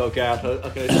crop top, Gareth. I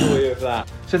can assure you of that.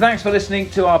 So thanks for listening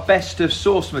to our best of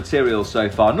source material so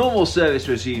far. Normal service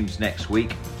resumes next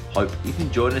week. Hope you can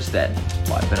join us then.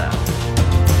 Bye for now.